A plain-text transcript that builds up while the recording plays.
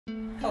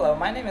Hello,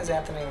 my name is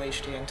Anthony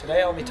Leishty, and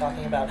today I'll be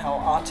talking about how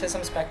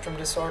autism spectrum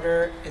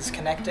disorder is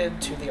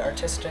connected to the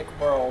artistic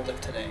world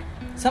of today.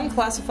 Some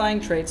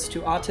classifying traits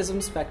to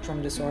autism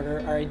spectrum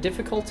disorder are a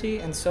difficulty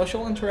in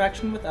social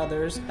interaction with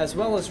others, as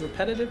well as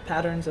repetitive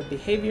patterns of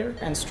behavior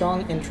and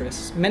strong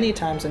interests, many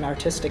times in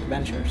artistic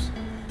ventures.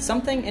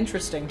 Something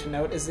interesting to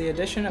note is the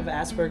addition of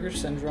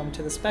Asperger's syndrome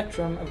to the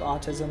spectrum of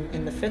autism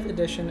in the 5th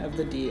edition of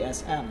the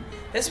DSM.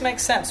 This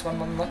makes sense when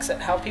one looks at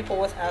how people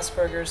with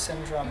Asperger's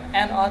syndrome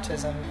and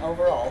autism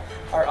overall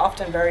are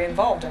often very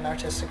involved in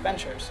artistic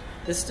ventures.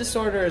 This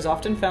disorder is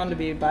often found to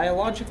be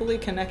biologically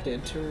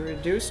connected to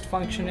reduced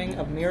functioning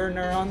of mirror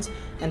neurons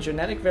and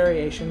genetic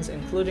variations,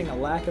 including a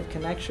lack of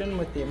connection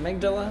with the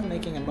amygdala,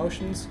 making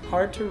emotions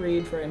hard to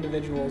read for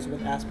individuals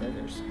with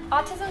Asperger's.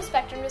 Autism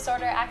spectrum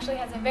disorder actually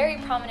has a very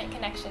prominent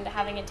connection to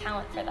having a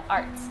talent for the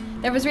arts.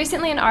 There was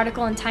recently an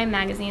article in Time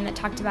magazine that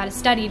talked about a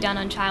study done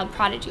on child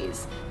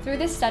prodigies. Through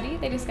this study,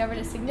 they discovered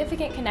a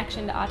significant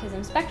connection to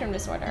autism spectrum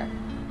disorder.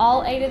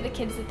 All 8 of the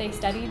kids that they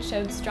studied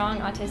showed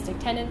strong autistic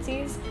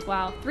tendencies,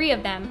 while 3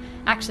 of them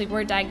actually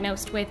were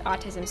diagnosed with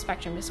autism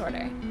spectrum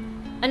disorder.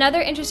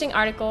 Another interesting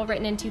article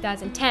written in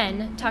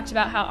 2010 talked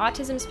about how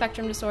autism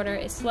spectrum disorder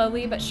is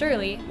slowly but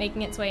surely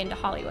making its way into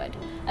Hollywood.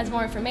 As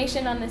more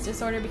information on this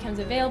disorder becomes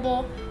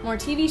available, more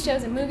TV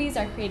shows and movies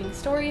are creating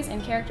stories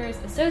and characters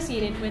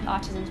associated with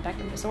autism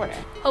spectrum disorder.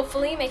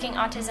 Hopefully, making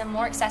autism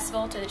more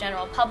accessible to the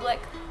general public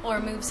will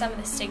remove some of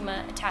the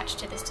stigma attached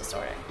to this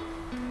disorder.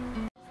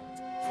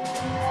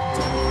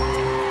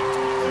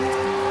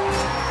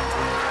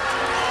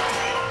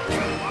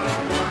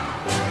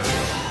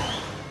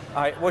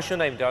 Hi, what's your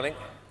name, darling?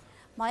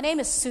 My name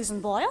is Susan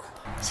Boyle.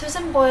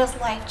 Susan Boyle's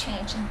life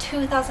changed in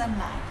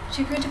 2009.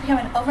 She grew to become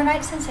an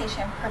overnight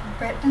sensation for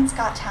Britain's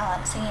Got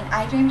Talent, singing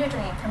I Dreamed a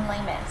Dream from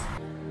Les Mis.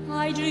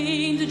 I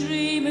dreamed a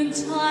dream in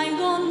time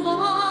gone by.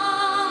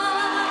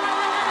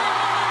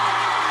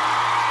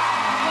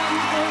 When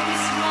hope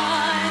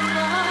smiled,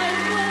 I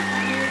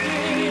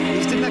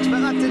You didn't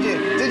expect that, did you?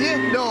 Did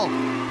you? No.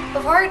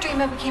 Before her dream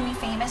of becoming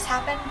famous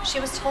happened, she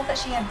was told that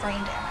she had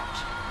brain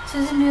damage.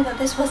 Susan knew that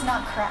this was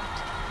not correct.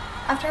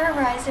 After her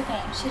rise to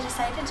fame, she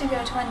decided to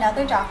go to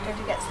another doctor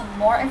to get some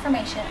more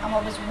information on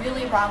what was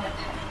really wrong with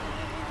her.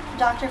 The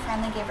doctor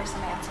finally gave her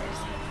some answers.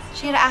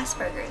 She had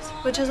Asperger's,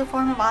 which is a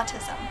form of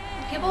autism.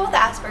 People with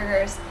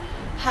Asperger's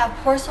have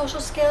poor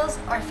social skills,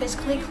 are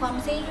physically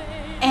clumsy,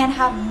 and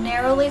have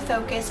narrowly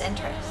focused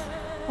interests.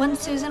 When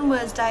Susan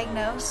was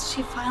diagnosed,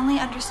 she finally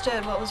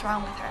understood what was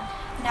wrong with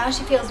her. Now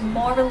she feels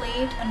more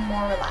relieved and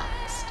more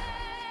relaxed.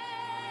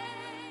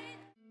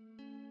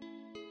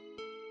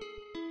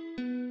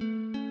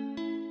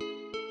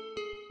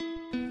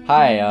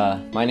 Hi,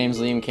 my name's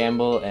Liam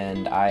Campbell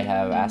and I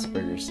have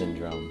Asperger's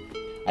syndrome.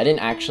 I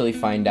didn't actually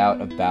find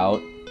out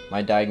about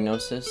my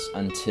diagnosis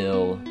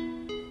until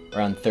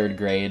around 3rd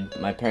grade.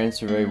 My parents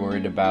were very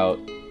worried about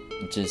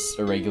just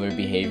irregular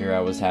behavior I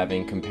was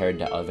having compared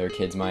to other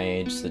kids my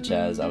age, such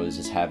as I was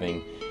just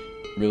having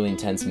really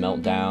intense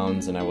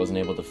meltdowns and I wasn't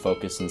able to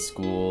focus in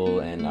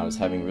school and I was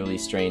having really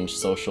strange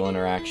social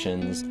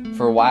interactions.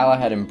 For a while I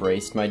had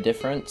embraced my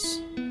difference,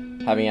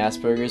 having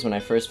Asperger's. When I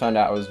first found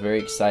out, I was very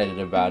excited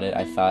about it.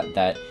 I thought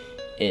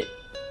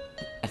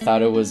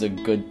it was a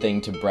good thing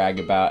to brag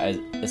about,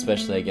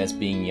 especially I guess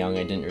being young.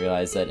 I didn't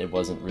realize that it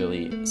wasn't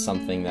really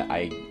something that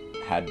I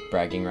had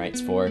bragging rights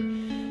for,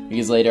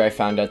 because later I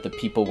found out that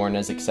people weren't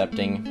as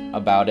accepting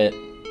about it,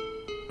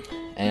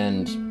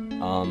 and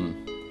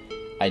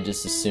I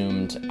just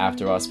assumed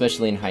after a while,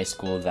 especially in high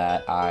school,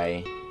 that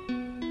I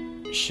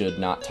should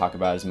not talk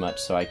about as much,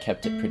 so I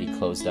kept it pretty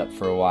closed up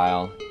for a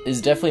while.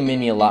 It's definitely made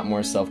me a lot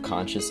more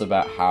self-conscious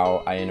about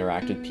how I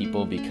interact with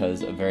people,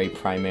 because a very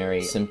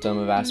primary symptom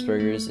of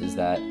Asperger's is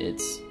that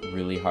it's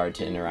really hard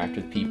to interact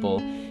with people,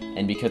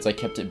 and because I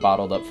kept it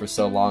bottled up for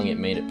so long, it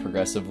made it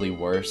progressively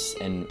worse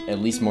and at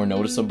least more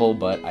noticeable,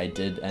 but I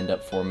did end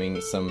up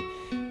forming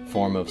some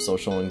form of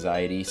social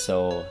anxiety,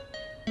 so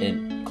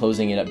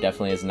closing it up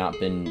definitely has not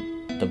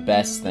been the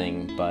best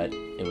thing, but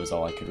it was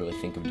all I could really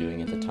think of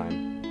doing at the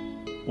time.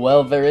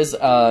 Well, there is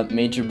a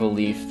major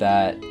belief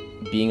that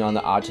being on the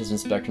autism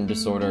spectrum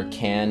disorder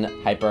can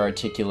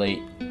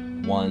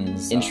hyperarticulate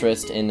one's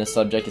interest in the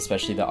subject,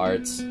 especially the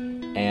arts,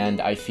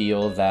 and I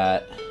feel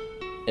that,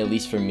 at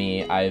least for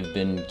me, I've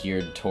been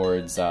geared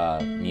towards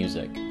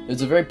music.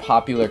 There's a very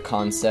popular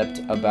concept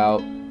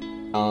about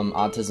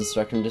autism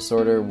spectrum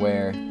disorder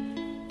where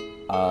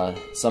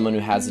someone who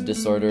has a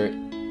disorder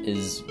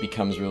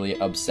becomes really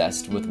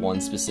obsessed with one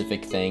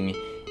specific thing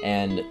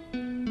and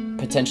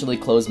potentially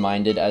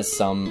closed-minded, as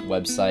some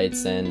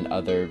websites and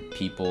other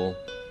people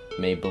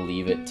may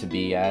believe it to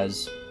be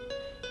as,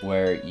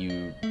 where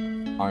you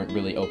aren't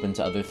really open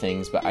to other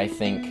things. But I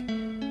think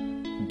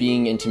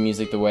being into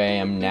music the way I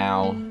am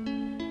now,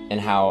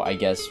 and how, I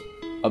guess,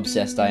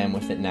 obsessed I am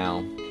with it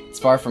now, it's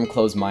far from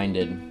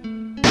closed-minded.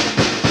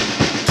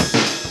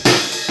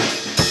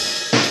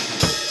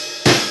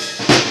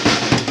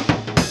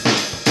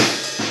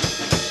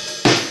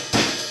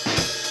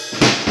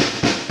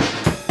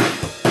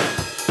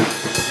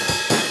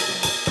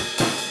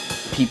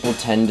 people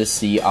tend to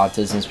see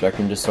autism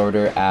spectrum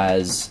disorder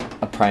as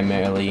a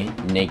primarily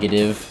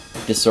negative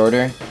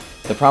disorder.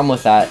 The problem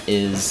with that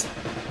is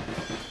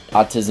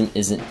autism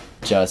isn't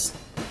just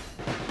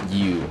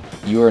you.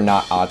 You are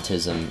not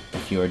autism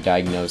if you are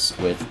diagnosed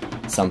with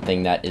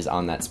something that is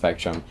on that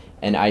spectrum.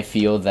 And I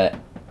feel that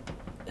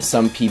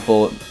some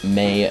people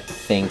may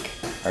think,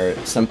 or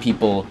some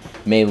people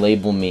may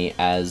label me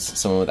as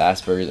someone with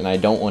Asperger's, and I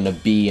don't want to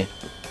be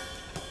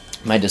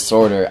my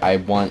disorder. I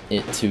want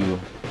it to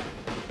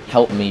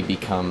help me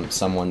become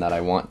someone that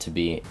I want to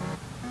be.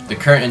 The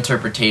current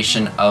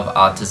interpretation of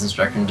autism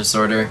spectrum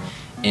disorder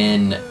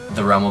in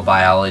the realm of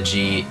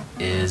biology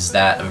is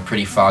that of a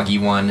pretty foggy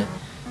one,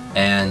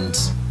 and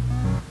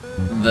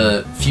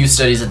the few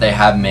studies that they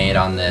have made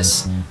on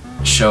this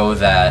show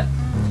that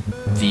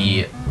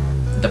the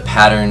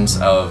patterns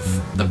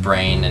of the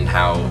brain and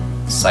how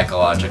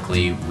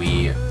psychologically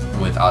we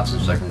with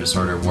autism spectrum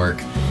disorder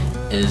work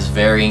is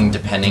varying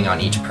depending on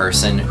each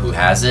person who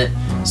has it,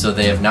 so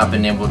they have not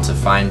been able to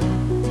find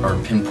or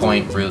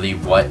pinpoint really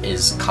what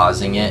is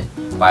causing it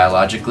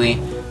biologically.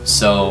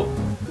 So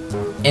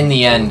in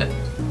the end,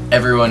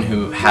 everyone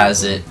who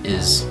has it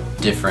is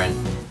different,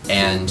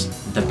 and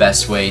the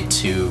best way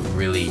to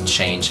really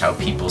change how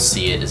people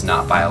see it is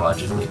not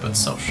biologically but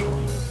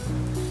socially.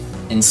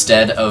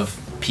 Instead of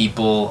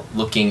people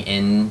looking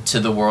into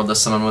the world of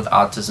someone with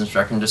autism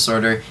spectrum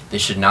disorder, they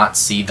should not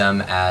see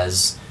them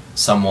as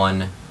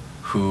someone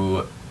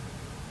who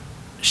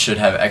should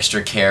have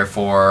extra care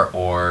for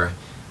or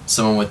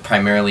someone with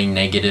primarily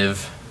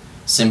negative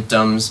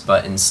symptoms,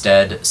 but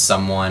instead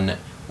someone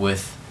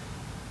with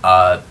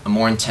a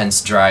more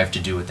intense drive to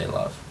do what they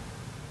love.